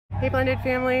Hey Blended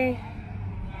family,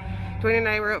 Dwayne and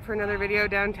I were out for another video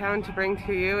downtown to bring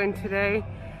to you, and today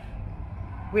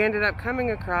we ended up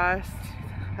coming across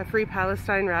a Free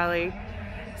Palestine rally.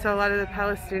 So a lot of the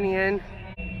Palestinian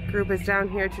group is down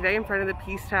here today in front of the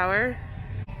Peace Tower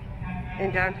in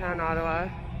downtown Ottawa.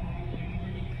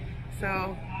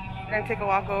 So we're gonna take a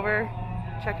walk over,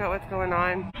 check out what's going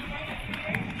on.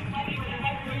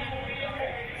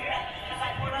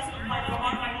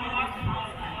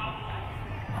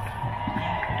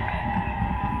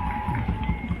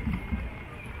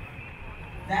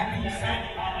 That being said,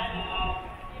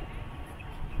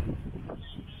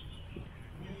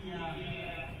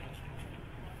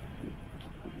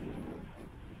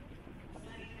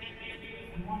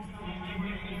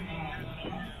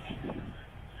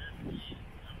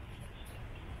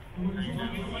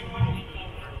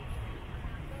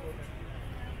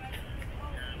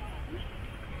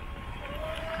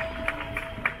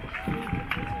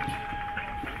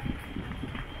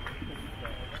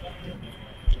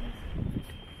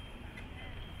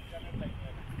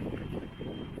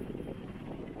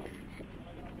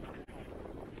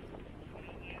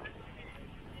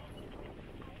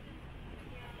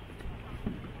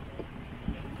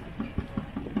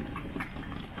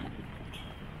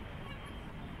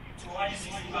 to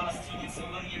 160 Palestinian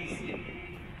civilians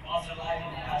lost their lives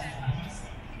in the past 2 weeks.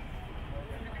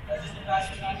 That's just the past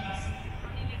 2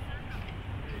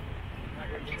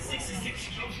 weeks. 66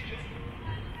 children.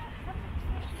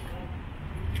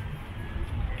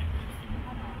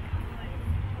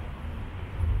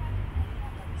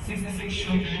 66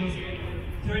 children,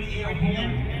 38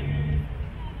 women.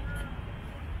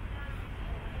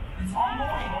 It's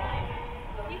ongoing.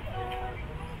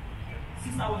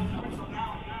 Since I was born till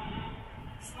now.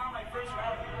 It's not my first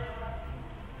rally.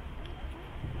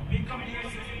 I've been coming here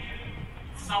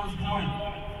since I was born.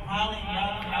 Rallying.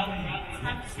 It's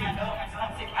time to stand up. It's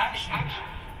time to take action.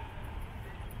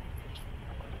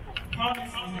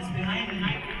 Promise is behind me.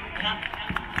 And I'm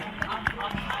happy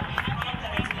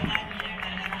that it's behind me,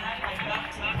 and I have my back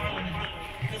to the Parliament.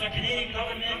 Because our Canadian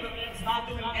government is not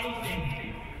doing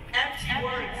anything. Empty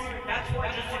words. That's what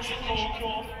just what you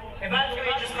call. And by the way,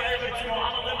 just for everybody to know,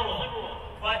 I'm a liberal.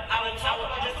 But I will talk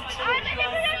about just to show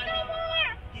because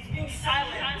he's being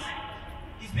silent.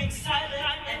 He's being silent,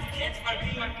 and kids are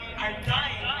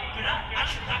dying. They're not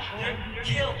actually dying. They're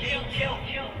being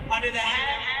killed under the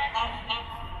hand of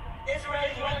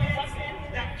Israeli weapons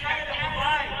that Canada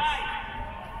provides.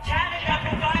 Canada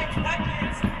provides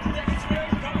weapons to the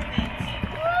Israeli government.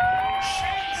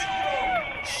 Shame, Trudeau!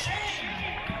 Shame!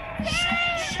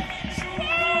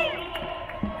 Trudeau!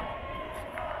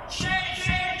 Shame,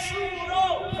 Trudeau!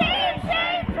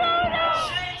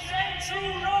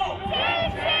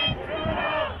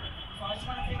 So I just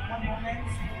want to take one moment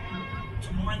to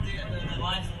mourn the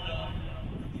lives of the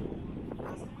people who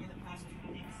passed away the past 2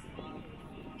 weeks.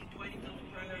 Do anything with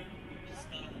prayer. Just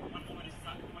 1 moment is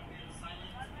silent.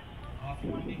 If you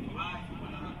want to make dua, if you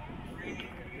want to pray, if you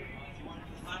want to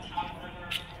do fatiha, whatever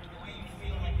the way you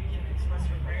feel like you can express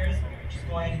your prayers, just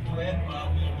go ahead and do it.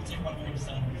 We'll take 1 moment of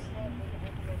silence.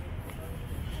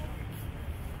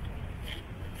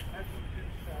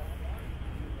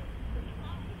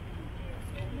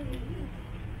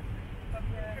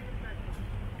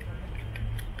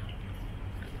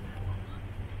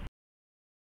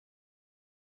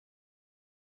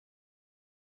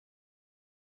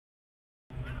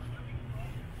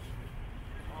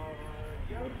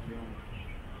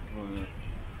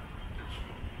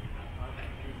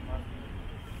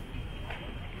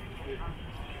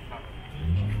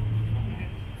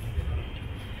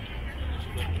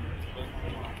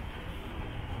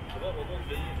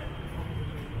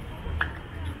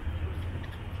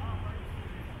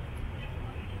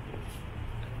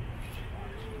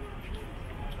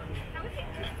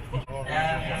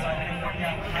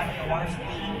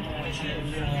 Which is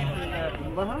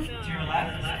to your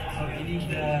left. So if you need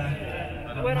the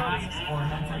masks or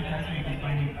non-sanitizer, you can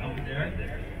find it over there.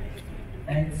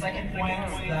 And second point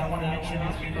that I want to mention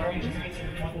is we're very interested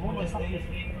in holistic. So we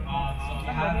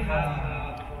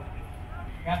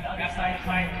have the other side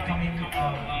trying to come in.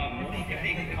 If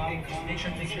they come, just make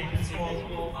sure to stay peaceful.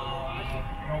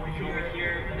 We're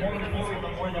here. The more we move, the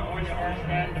more that we're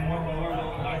there, the more we'll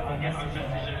get our message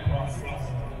across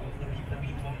the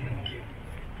people.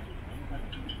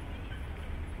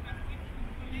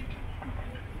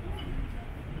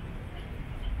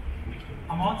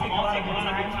 I won't take a lot of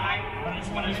time, but I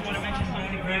just want to mention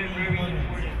something very important.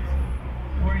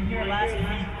 We're here last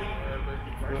week.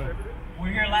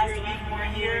 We're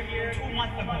here 2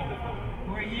 months ago.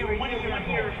 We're here 1 year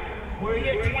ago. We're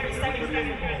here 27 years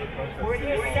ago. We're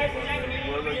here 7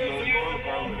 years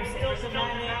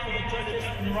for the justice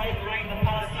and the right of the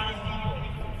Palestinian people.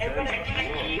 And we're going to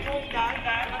keep doing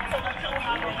that until we don't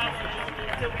have the hostages,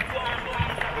 until we don't have the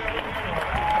peace that we're looking for.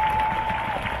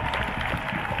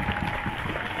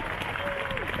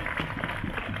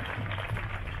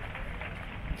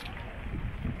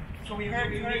 So we heard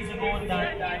 2 days ago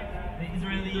that the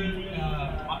Israeli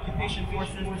occupation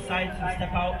forces decided to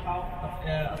step out of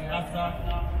Gaza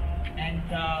and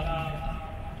to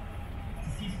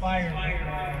cease fire with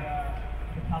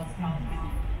the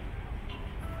Palestinians.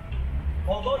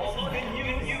 Although this is good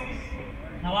news,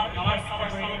 and a lot of people are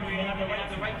celebrating, they have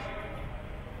the right.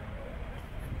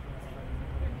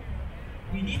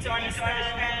 We need to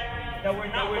understand that we're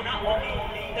not only,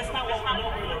 that's not what we're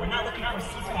looking for. We're not looking for a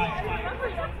ceasefire.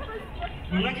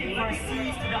 We're looking for a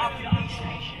cease to the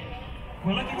occupation.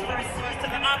 We're looking for a cease to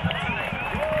the apartheid.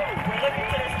 We're looking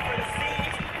for the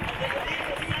cease of the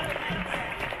illegal settlements.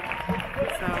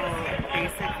 So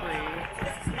basically,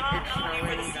 it's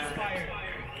showing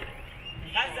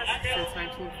that since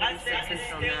 1946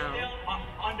 until now,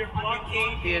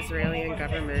 the Israeli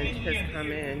government has come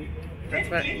in. That's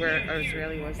where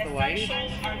Israeli was the white,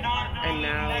 and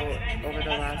now over the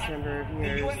last number of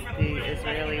years, the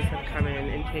Israelis have come in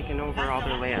and taken over all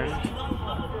their land.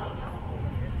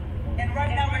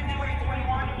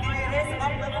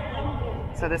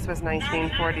 So this was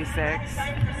 1946.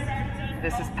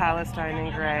 This is Palestine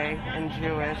in gray and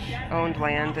Jewish owned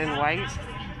land in white.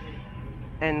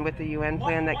 And with the UN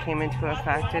plan that came into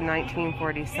effect in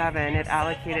 1947, it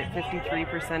allocated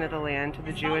 53% of the land to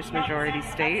the Jewish majority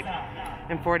state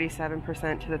and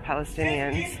 47% to the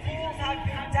Palestinians.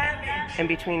 And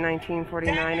between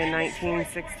 1949 and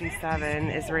 1967,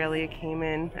 Israeli came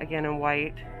in, again in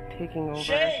white, taking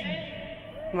over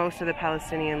most of the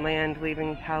Palestinian land,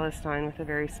 leaving Palestine with a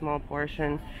very small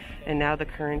portion. And now the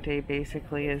current day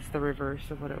basically is the reverse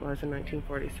of what it was in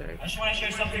 1946. I just want to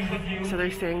share something with you. So they're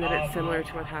saying that it's similar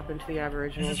to what happened to the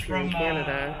Aboriginals here in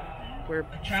Canada, where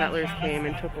settlers came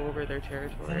and took over their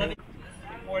territory.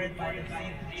 Reported by the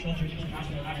Save the Children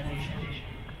International Organization.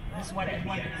 This is what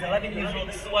he's 11 years old.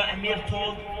 This is what Amir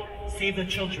told Save the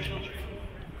Children.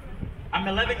 I'm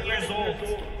 11 years old,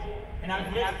 and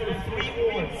I've lived through 3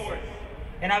 wars,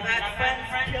 and I've had friends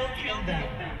killed them.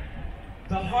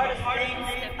 The hardest thing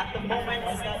at the moment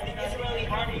is that the Israeli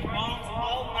army bombs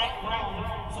all night long,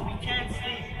 so we can't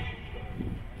sleep.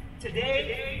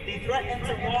 Today, they threatened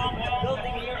to bomb a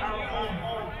building near our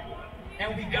home,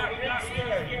 and we got really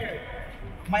scared.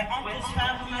 My uncle's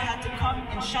family had to come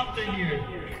and shelter here.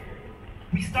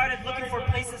 We started looking for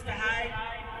places to hide,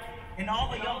 and all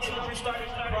the young children started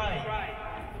to cry.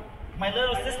 My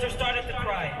little sister started to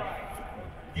cry.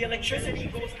 The electricity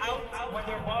goes out when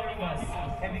they're bombing us,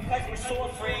 and because we're so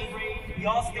afraid, we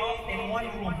all stay in one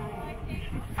room.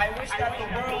 I wish that the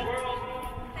world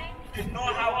could know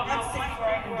how unsafe we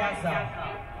are in Gaza.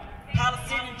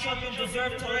 Palestinian children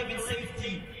deserve to live in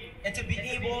safety and to be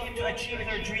able to achieve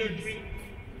their dreams.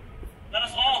 Let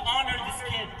us all honor this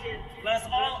kid. Let us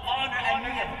all honor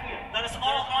Amir. Let us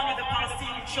all honor the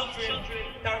Palestinian children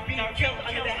that are being killed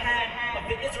under the hand of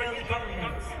the Israeli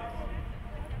government.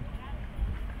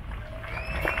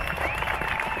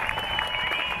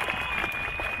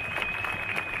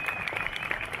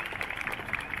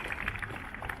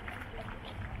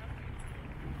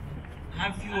 I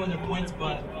have a few other points,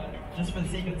 but just for the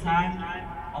sake of time,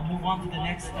 I'll move on to the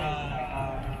next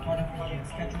part of the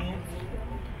schedule.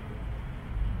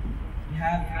 We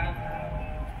have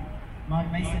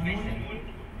Mason. Are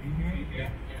you here? Yeah.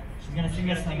 She's going to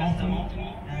sing us the anthem,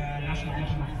 national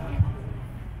anthem.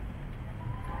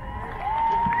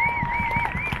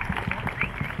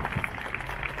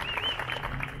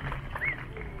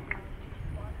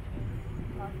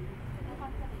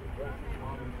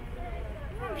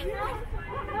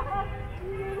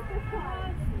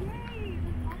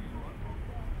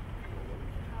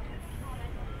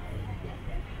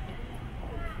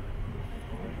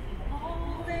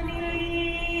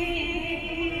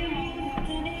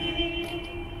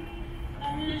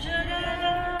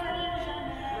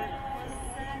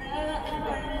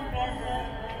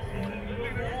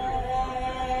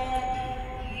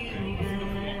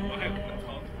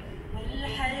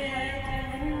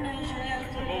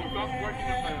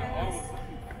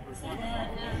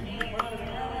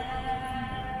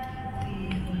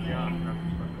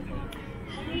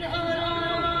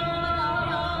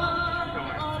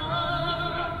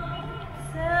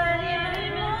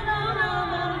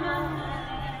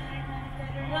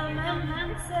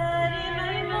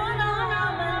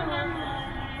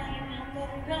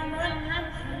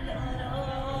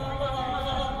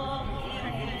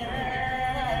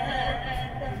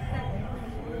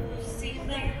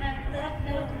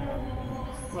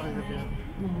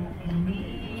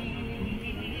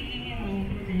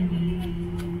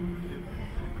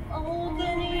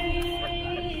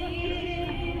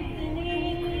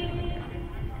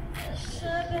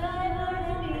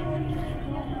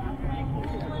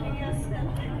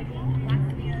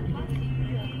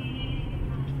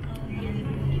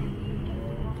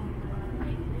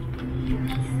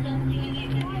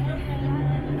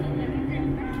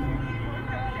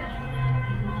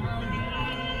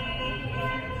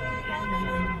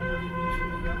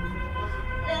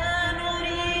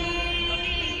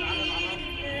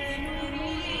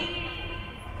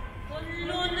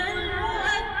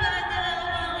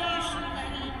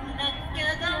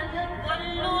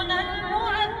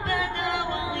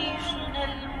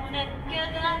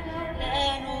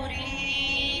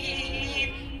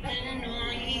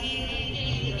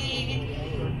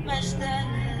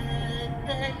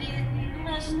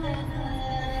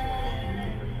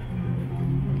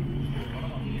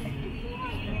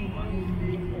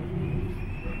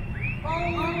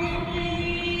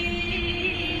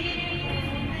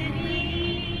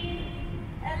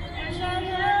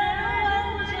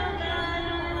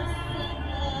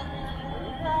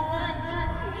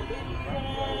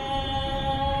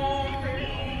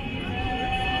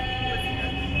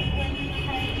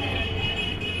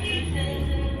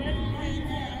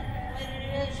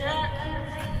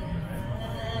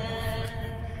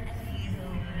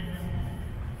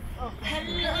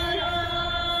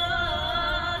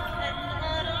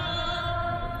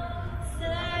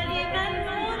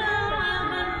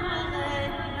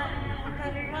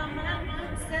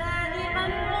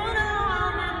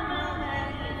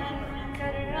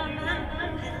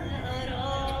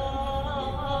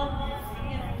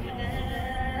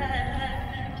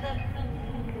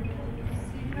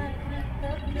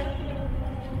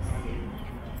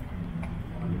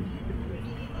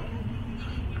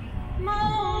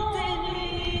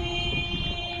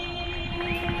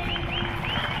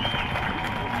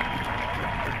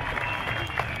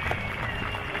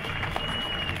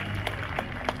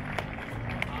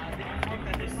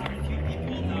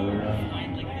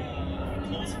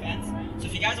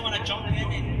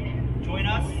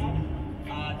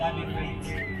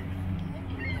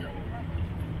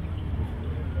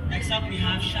 Next up, we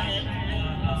have Shahid, a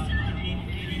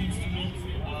Canadian student.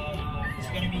 He's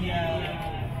going to be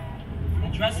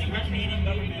addressing the Canadian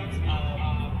government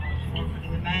for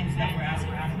the demands that we're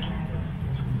asking for.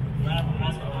 Round of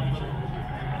applause for Shahid.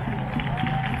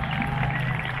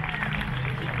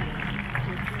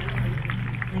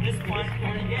 For this point, we're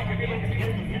going to get everyone to get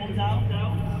the phones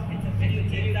out and to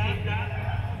videotape that.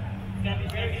 It's going to be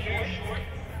very short,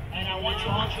 and I want you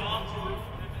all to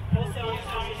post it on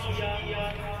social media,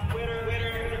 Twitter,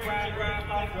 Instagram,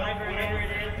 whatever it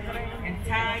is, and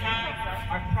tag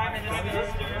our Prime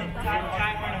Minister, and tag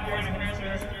our Foreign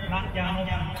Affairs, not down.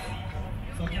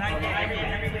 So can I get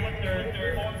everyone to put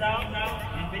their phones out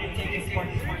and videotape this part?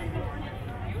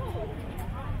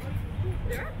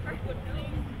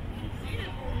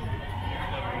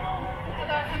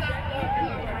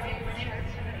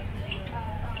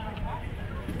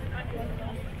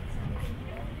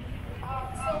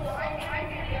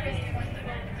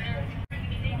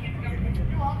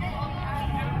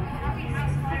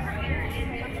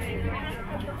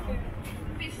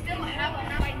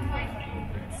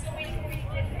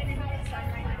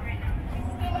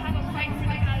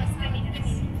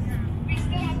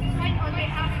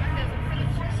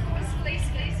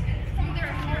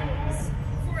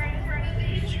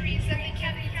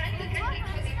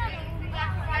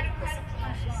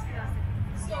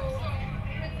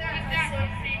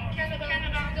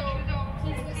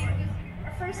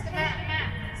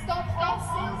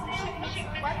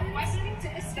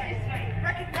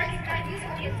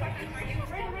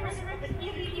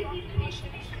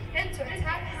 And to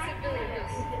attack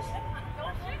civilians.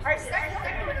 Our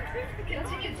sector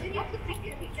continues to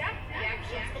exact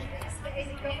reaction from the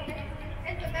Israeli government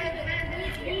and demand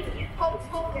immediate halt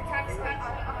attacks on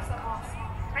Al-Aqsa Mosque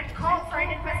and call for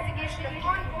an investigation of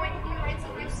ongoing human rights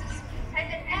abuses and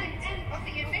an end of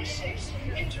the eviction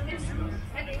in Jerusalem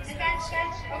and the expansion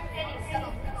of any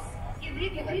settlements,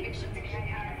 illegal evictions in the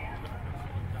area.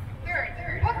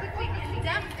 Third, publicly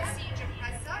condemn the siege of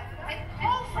Gaza and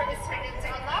call for Israel to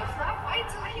allow for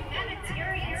vital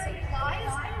humanitarian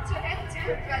supplies to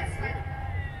enter Gaza.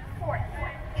 Fourth,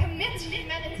 commit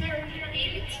humanitarian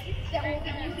aid that will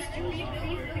be used to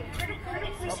rebuild the critical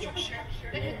infrastructure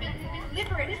that had been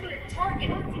deliberately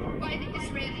targeted by the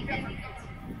Israeli government.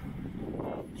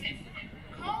 Fifth,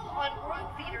 call on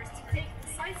world leaders to take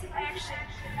decisive action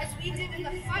as we did in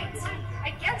the fight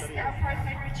against the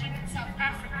apartheid regime in South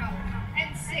Africa.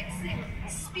 And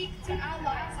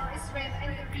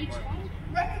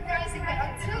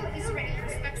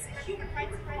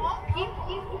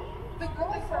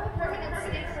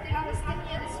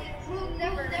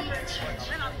Thank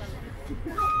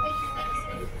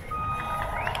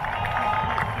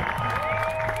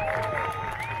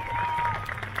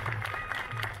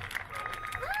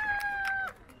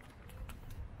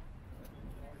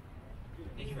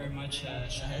you very much,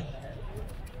 Shahid.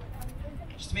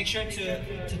 Just make sure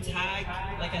to tag,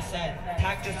 like I said,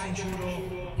 tag Justin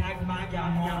Trudeau, tag Maggie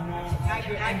Amon, tag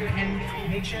your MP.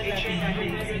 Make sure that the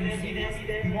MP is going to see this.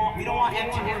 We don't want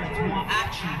empty words. We want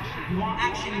action. We want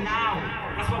action now.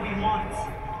 That's what we want.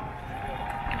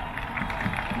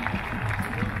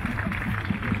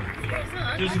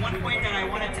 There's one point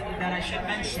that I should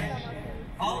mention.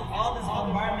 All this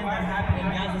bombardment that happened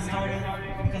in Gaza started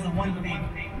because of one thing.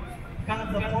 Because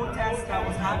of the protest that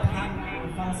was happening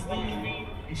in Palestine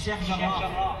in Sheikh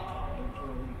Jarrah.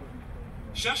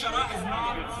 Sheikh Jarrah is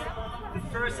not the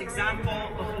first example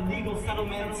of illegal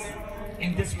settlements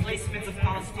and displacements of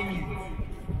Palestinians.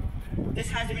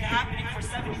 This has been happening for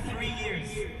 73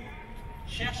 years.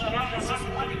 Sheikh Jarrah is just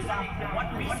one example,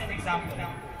 one recent example.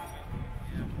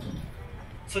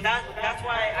 So that's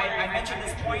why I mentioned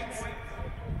this point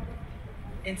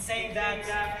in saying that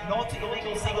no to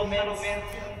illegal settlements.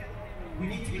 We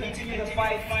need to continue to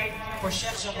fight for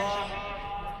Sheikh Jarrah,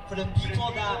 for the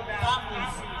people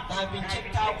families that have been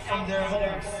kicked out from their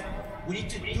homes. We need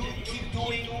to keep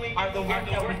doing the work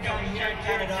that we're doing here in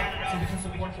Canada so we can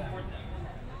support them.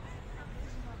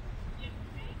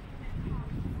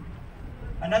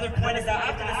 Another point is that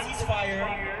after the ceasefire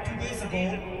 2 days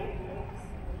ago,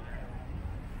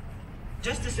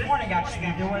 just this morning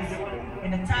actually, there was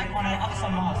an attack on Al-Aqsa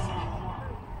Mosque.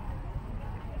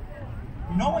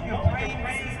 You know what you're praying?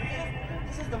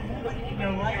 This is the moment in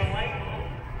your life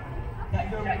that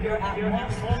you're at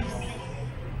most peace.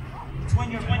 It's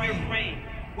when you're praying.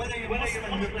 Whether you're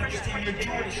Muslim, you're Christian, you're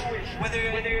Jewish,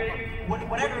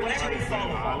 whatever religion you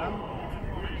follow.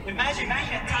 Imagine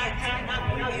being attacked and not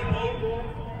being able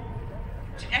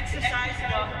to exercise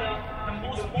the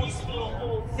most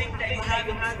peaceful thing that you have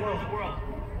in this world.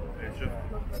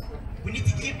 We need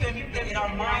to keep them in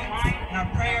our minds, in our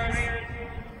prayers.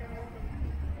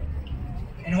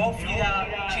 And hopefully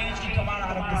that change can come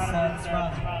out of this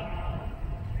rally.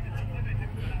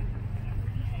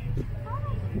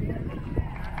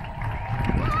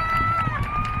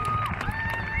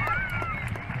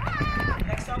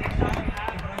 Next up we have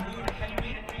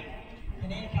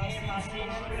Ibrahim Palestinian.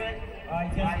 I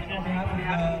guess on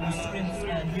behalf of the students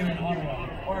here in Ottawa,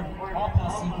 or all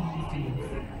Palestinian students.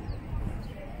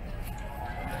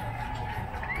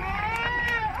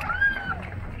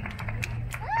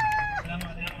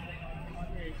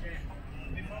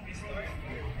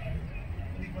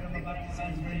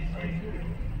 Sounds very good,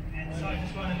 and so I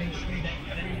just want to make sure that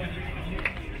everybody can hear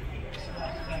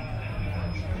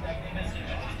that the message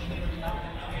is delivered loud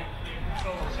and clear. So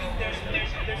there's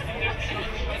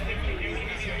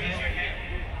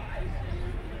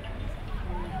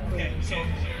okay, so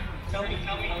tell me,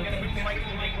 I'm going to put the mic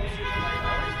closer to my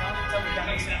mouth. Tell me if that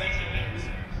makes sense.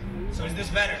 So is this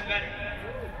better?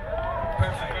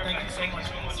 Perfect, thank you so much.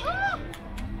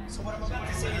 So what I'm about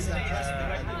to say is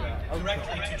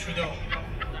directly to Trudeau.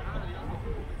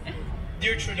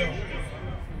 Dear Trudeau,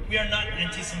 we are not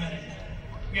anti-Semitic.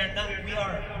 We are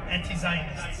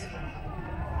anti-Zionists.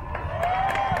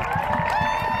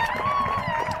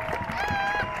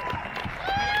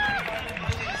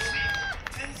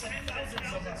 Tens and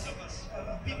thousands of us,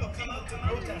 people come out to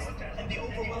protest, and the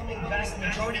overwhelming vast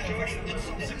majority of us did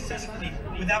successfully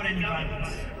without any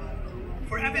violence.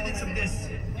 For evidence of this,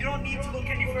 you don't need to look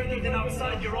any further than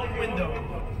outside your own window.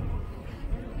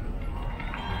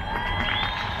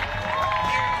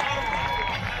 Here in Ottawa,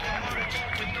 we had a march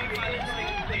with no violence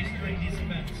taking place during these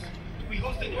events. We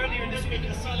hosted earlier this week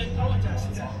a silent protest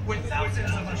where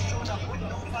thousands of us showed up with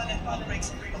no violent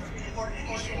outbreaks or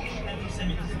any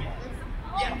anti-Semitism.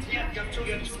 Yet, you have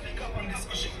chosen to speak up on this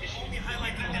issue, only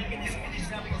highlighting the many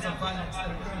examples of violence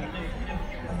that occur in the freedom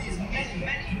of these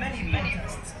many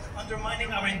protests,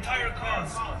 undermining our entire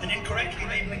cause and incorrectly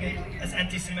labeling it as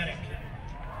anti-Semitic.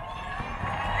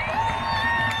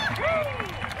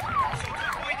 So to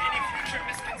avoid any future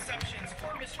misconceptions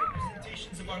or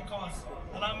misrepresentations of our cause,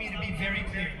 allow me to be very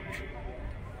clear.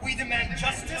 We demand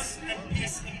justice and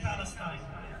peace in Palestine.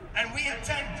 And we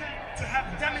intend to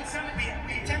have been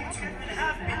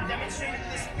demonstrating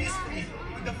this peacefully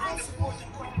with the full support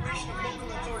and cooperation of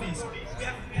local authorities who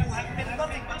have been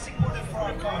nothing but supportive for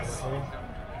our cause.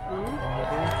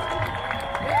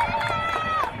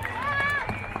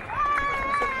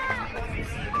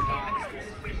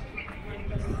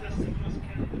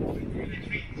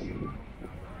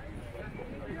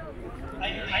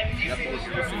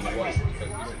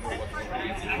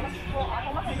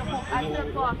 I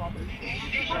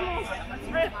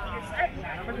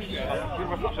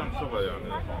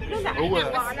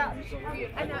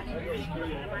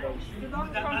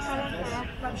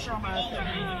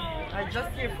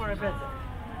just here for a bit.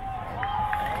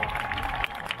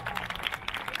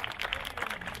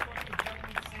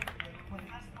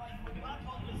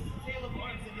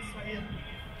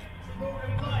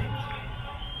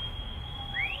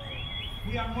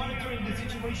 We are monitoring the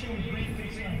situation with great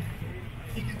concern.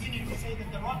 He continued to say that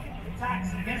the rocket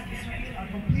attacks against Israel are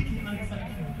completely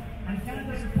unacceptable, and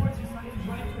Canada supports Israel's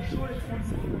right to assure its own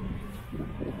security.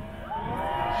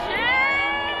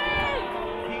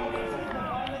 He also said that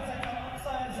violence at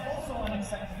Al-Aqsa is also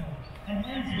unacceptable, and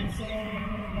ends with saying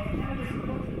that Canada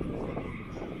supports the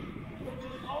two-state solution, which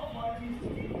is all parties to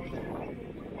be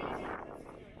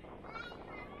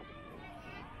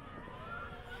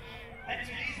And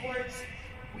to these words,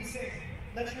 we say,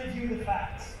 let's review the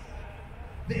facts.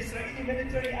 The Israeli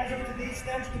military as of today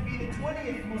stands to be the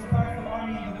 20th most powerful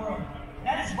army in the world.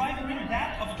 That is rivaling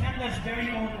that of Canada's very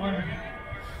own army.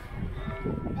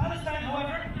 Palestine,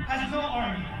 however, has no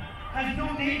army, has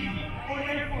no navy or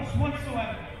air force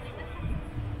whatsoever.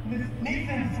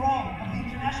 Nathan Fromm of the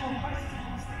International Crisis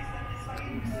Group states that Israel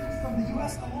receives from the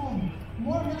US alone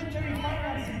more military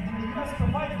finances than the US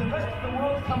provides the rest of the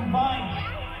world combined.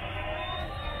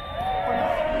 For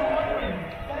those of you wondering,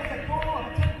 that is a total of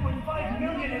 $10.5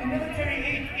 million in military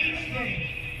aid each day.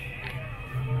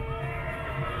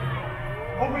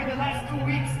 Over the last 2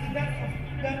 weeks, the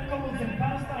death totals in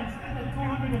Palestine stand at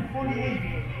 248.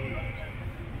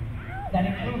 That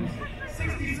includes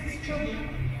 66 children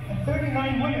and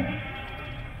 39 women,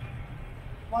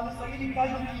 while Israeli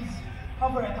casualties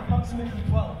hover at approximately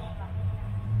 12.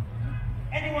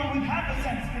 Anyone with half a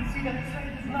sense can see that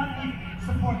Israel does not need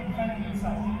support defending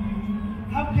itself.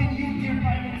 How can you, dear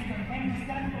Prime Minister, claim to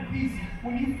stand for peace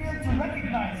when you fail to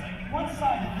recognize one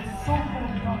side of this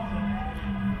so-called conflict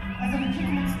as a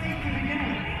legitimate state to begin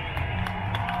with?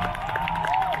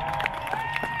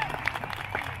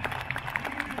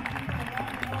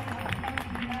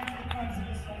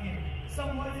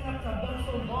 Some rising up have done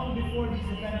so long before these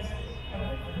events,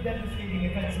 devastating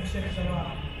events in Sheikh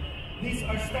Jarrah. These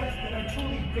are steps that are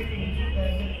truly being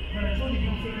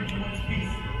taken towards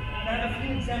peace. And I have a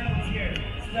few examples here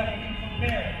so that we can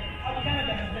compare how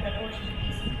Canada has been approaching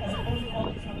peace as opposed to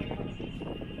all these other countries.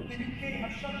 The UK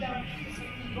have shut down key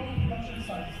Israeli drone production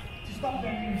sites to stop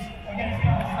their use against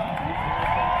Palestine.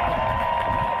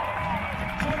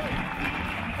 Jordan,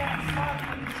 Egypt, and France filed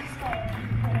for the ceasefire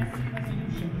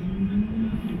resolution,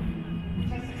 which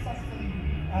has successfully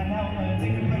now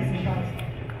taken place in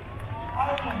Palestine.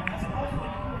 Ireland has also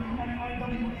included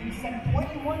IWA sent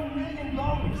 $21 million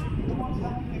towards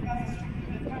helping the Gaza Strip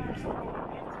to the terrorists.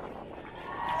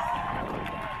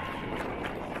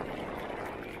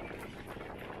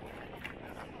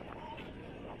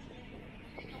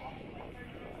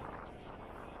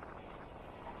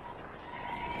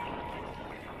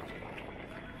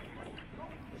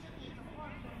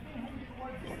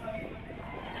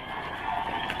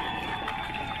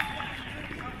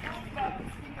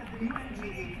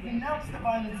 Denounced the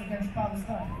violence against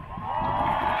Palestine.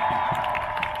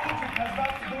 Egypt has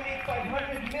vowed to donate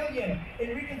 $500 million in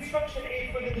reconstruction aid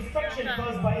for the destruction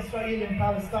caused by Israel in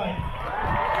Palestine.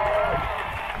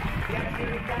 Yet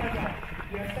here in Canada,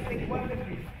 we are sending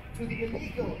weaponry to the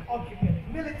illegal occupant,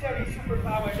 military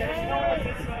superpower that is known as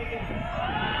Israel.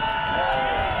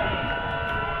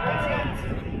 But yet,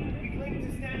 we claim to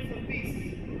stand for peace.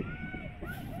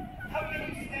 How can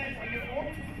you stand on your own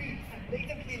 2 feet and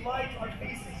blatantly lie to our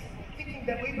faces, thinking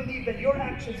that we believe that your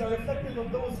actions are reflective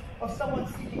of those of someone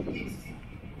seeking peace?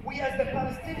 We as the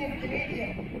Palestinian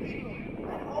Canadian people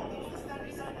and all those who stand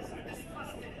beside us are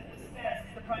disgusted at the stance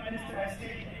the Prime Minister has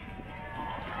taken.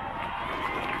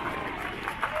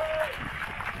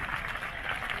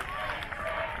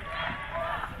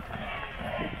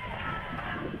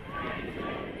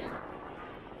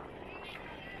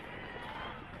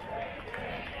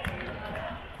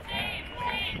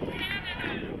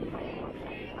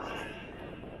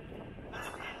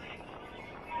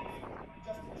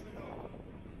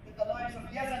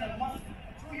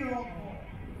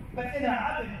 A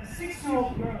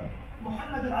 6-year-old girl,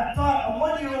 Muhammad al-Attar, a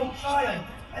 1-year-old child,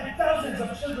 and thousands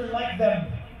of children like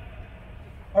them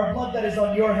are blood that is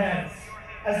on your hands,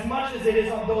 as much as it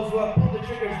is on those who have pulled the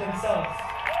triggers themselves.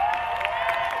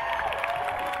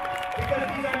 Because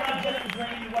these are not just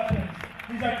Israeli weapons,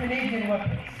 these are Canadian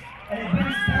weapons. And it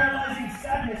brings paralyzing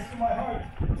sadness to my heart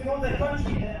to know the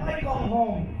country that I call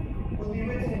home will be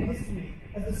written in history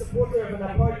as the supporter of an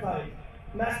apartheid,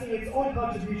 masking its own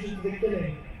contribution to the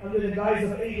killing under the guise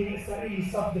of aiding Israeli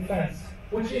self-defense,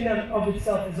 which in and of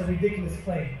itself is a ridiculous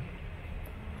claim.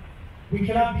 We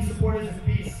cannot be supporters of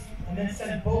peace and then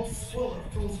send boats full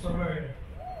of tools for murder.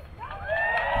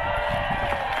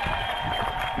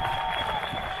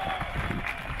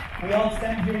 We all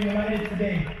stand here united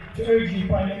today to urge you,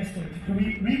 Prime Minister, to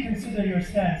reconsider your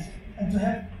stance and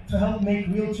to help make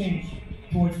real change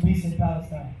towards peace in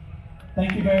Palestine.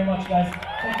 Thank you very much, guys.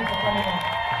 Thank you for coming on.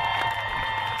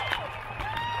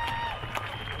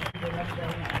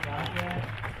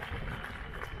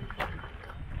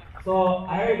 So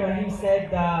I heard that he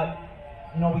said that,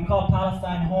 we call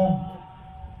Palestine home,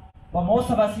 but most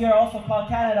of us here also call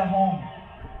Canada home.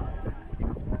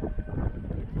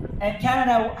 And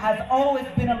Canada has always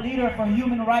been a leader for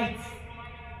human rights.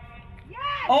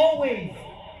 Always.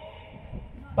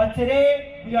 But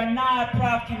today, we are not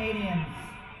proud Canadians.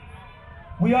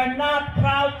 We are not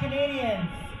proud Canadians.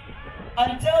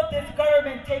 Until this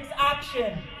government takes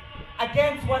action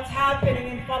against what's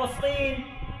happening in Palestine,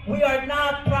 we are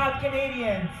not proud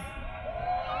Canadians.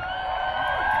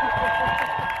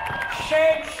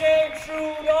 Shame, shame,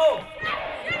 Trudeau.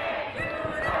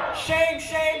 Shame,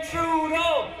 shame,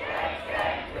 Trudeau.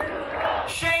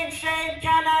 Shame, shame,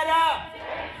 Canada.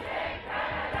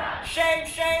 Shame,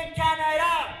 shame,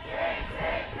 Canada.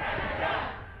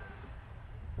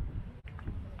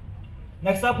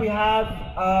 Next up we have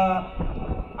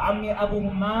Ammi Abu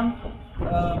Humam,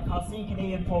 Palestinian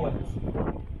Canadian poet.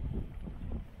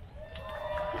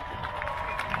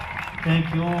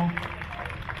 Thank you.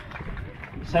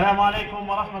 Assalamu alaikum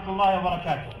wa rahmatullahi wa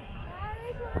barakatuh.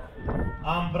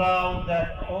 I'm proud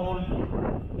that all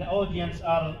the audience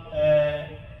are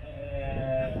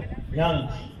young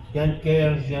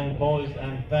girls, young boys,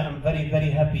 and I'm very,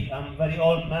 very happy. I'm a very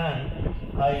old man.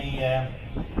 I am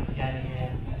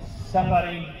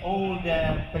suffering all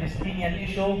the Palestinian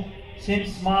issue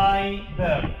since my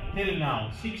birth till now,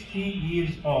 60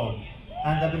 years old.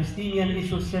 And the Palestinian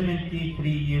issue 73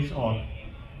 years old.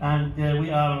 And we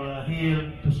are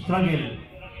here to struggle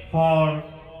for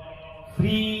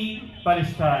free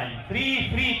Palestine.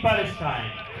 Free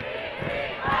Palestine.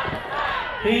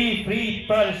 Free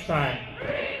Palestine.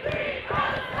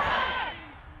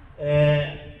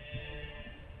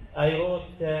 I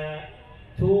wrote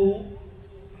 2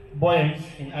 poems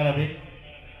in Arabic,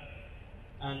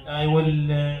 and I will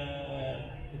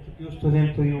introduce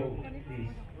them to you, please.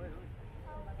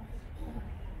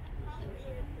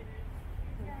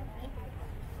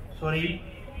 Sorry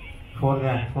for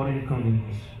that, for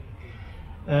inconvenience.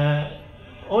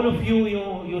 All of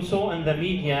you saw in the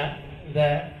media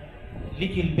the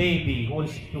little baby who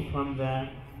escaped from the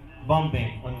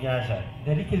bombing on Gaza.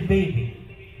 The little baby,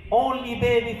 only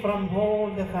baby from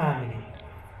all the family.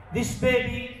 This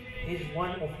baby is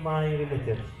one of my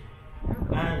relatives,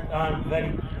 and I'm very,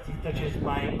 it touches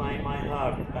my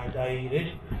heart. And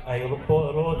I wrote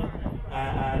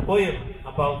a poem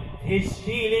about his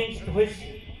feelings to his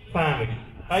family.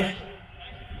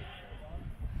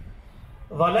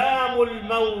 ظلام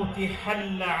الموت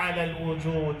حل على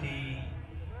الوجود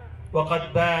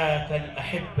وقد بات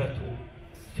الأحبة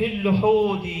في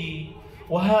اللحود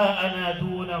وها أنا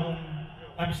دونهم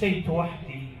أمسيت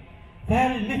وحدي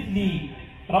فهل مثلي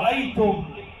رأيتم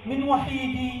من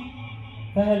وحيدي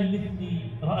فهل مثلي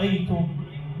رأيتم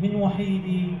من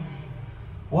وحيدي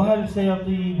وهل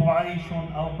سيطيب عيش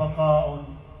أو بقاء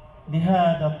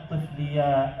لهذا الطفل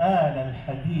يا آل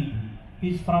الحديد.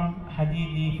 He's from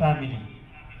Hadidi family.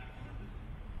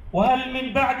 وهل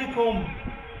من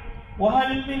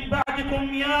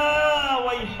بعدكم يا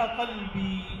ويح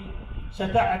قلبي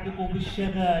ستعبق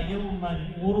بالشذا يوما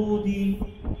ورودي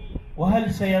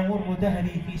وهل سيمر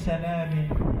دهري في سلام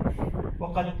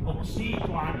وقد أقصيت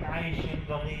عن عيش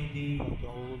بغيض.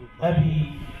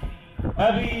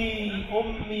 أبي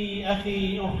أمي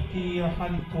أخي أختي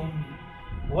رحلتم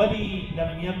ولي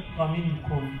لم يبق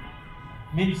منكم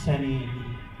من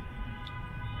سنيدي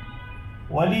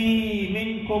ولي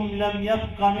منكم لم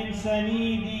يبق من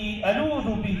سنيدي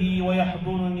ألوذ به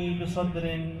ويحضنني بصدر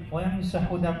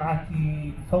ويمسح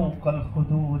دمعتي فوق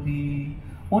الخدود.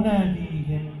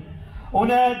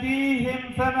 أناديهم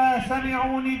فما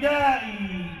سمعوا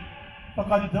ندائي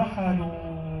فقد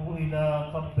رحلوا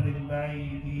إلى قبر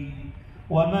بعيد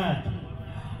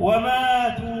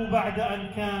وماتوا بعد أن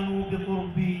كانوا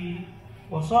بقربي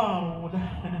وصاروا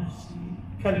لحن نفسي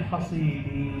كالحصيد.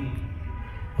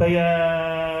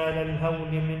 فيا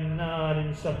للهول من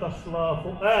نار ستصلى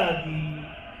فؤادي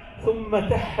ثم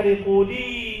تحرق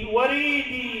لي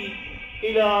وريدي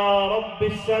إلى رب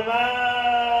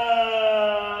السماء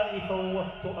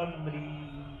فوضت أمري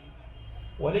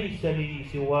وليس لي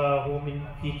سواه من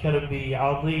في كربي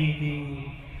عضيدي.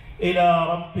 إلى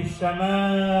رب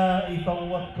السماء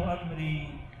فوضت أمري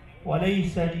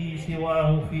وليس لي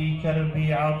سواه في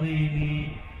كربي عضيدي.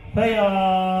 فيا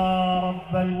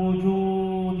رب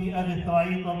الوجود أغث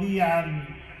ضبيعا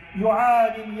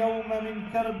يعاني اليوم من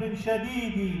كرب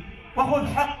شديد،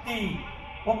 وخذ حقي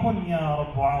وكن يا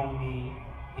رب عوني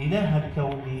إله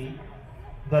الكون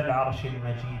ذا العرش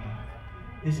المجيد.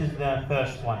 This is the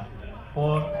first one.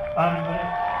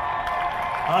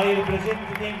 I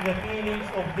representing the feelings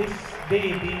of this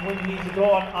baby when he is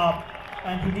grown up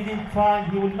and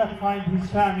he will not find his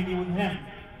family with him.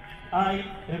 I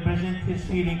represent his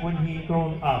feeling when he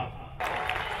grown up.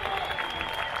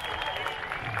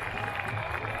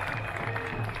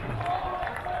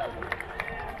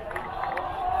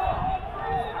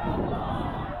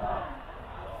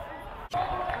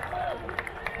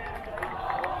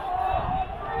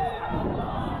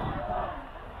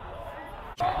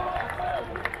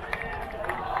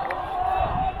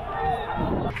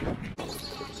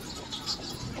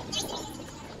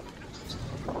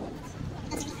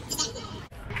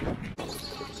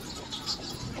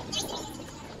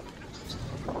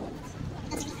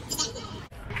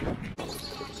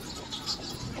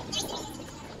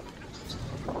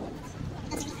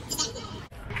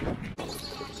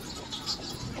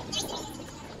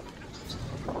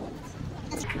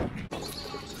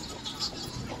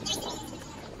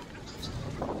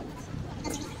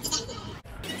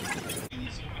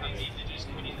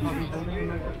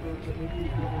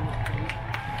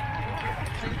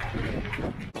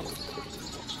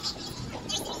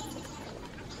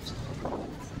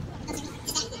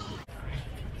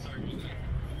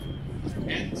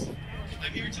 And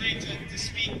I'm here today to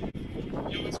speak.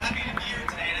 It's happy to be here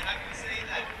today, and I have to say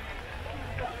that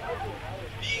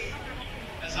being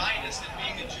a Zionist and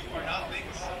being a Jew are not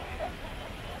things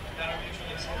that are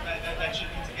mutually exclusive, that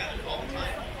should be together all the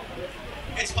time.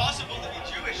 It's possible to be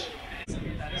Jewish,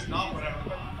 and that is not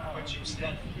what Jews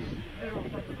said.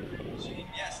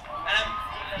 Yes, and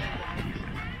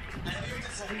I'm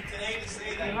here today to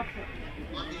say that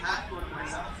on behalf of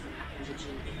myself,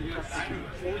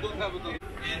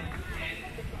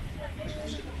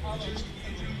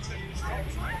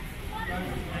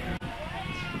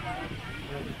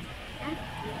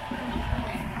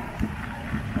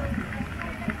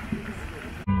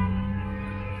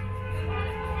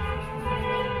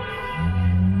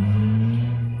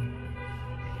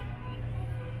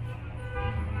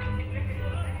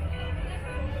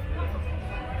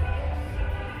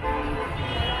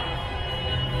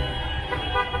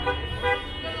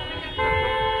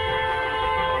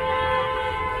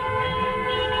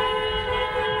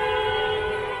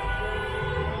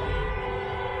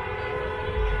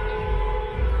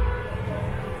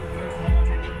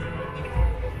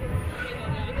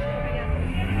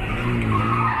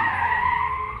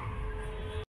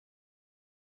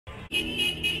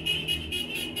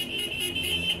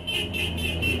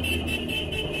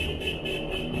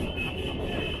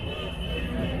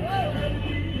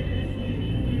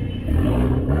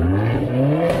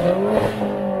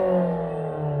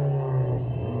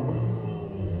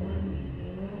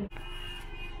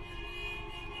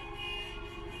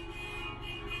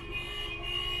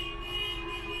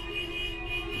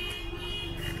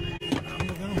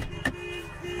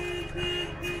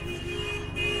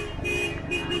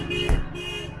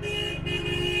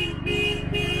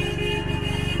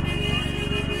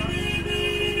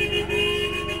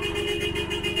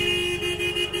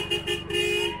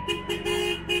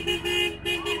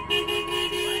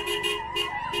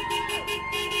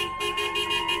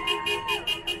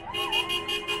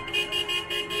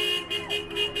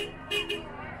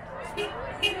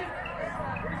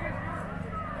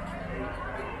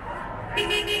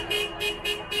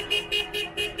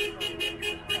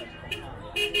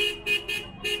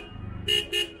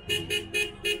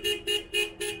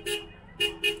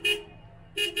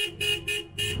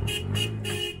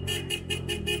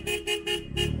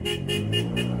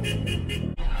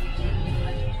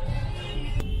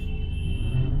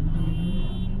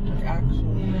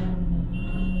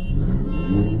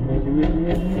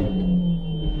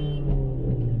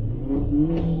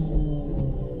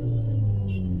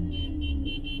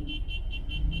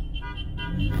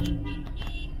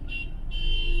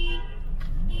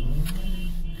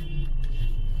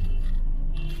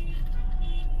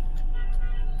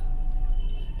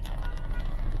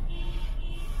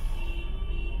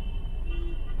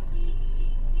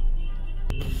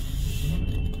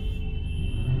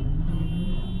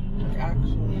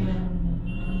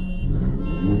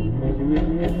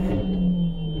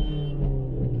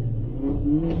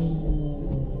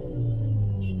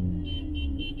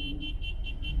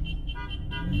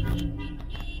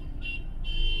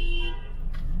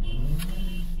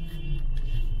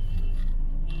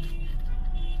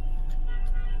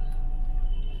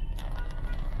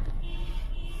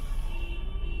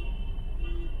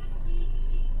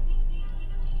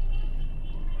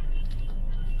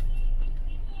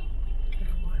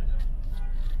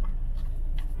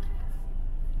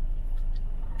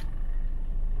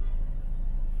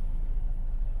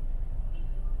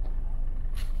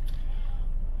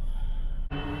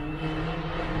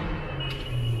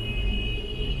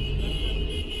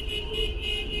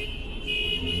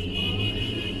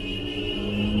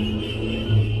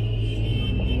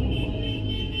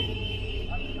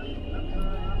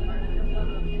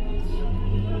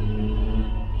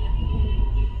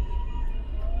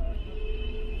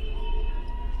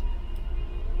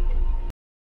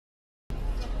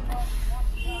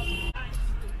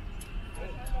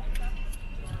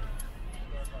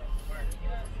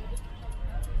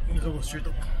 can go straight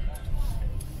up.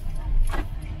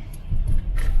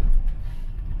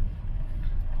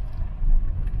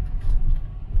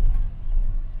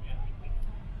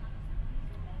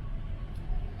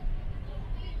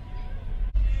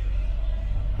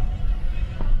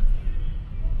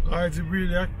 It's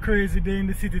really a crazy day in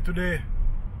the city today.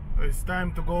 It's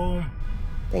time to go home.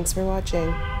 Thanks for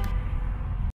watching.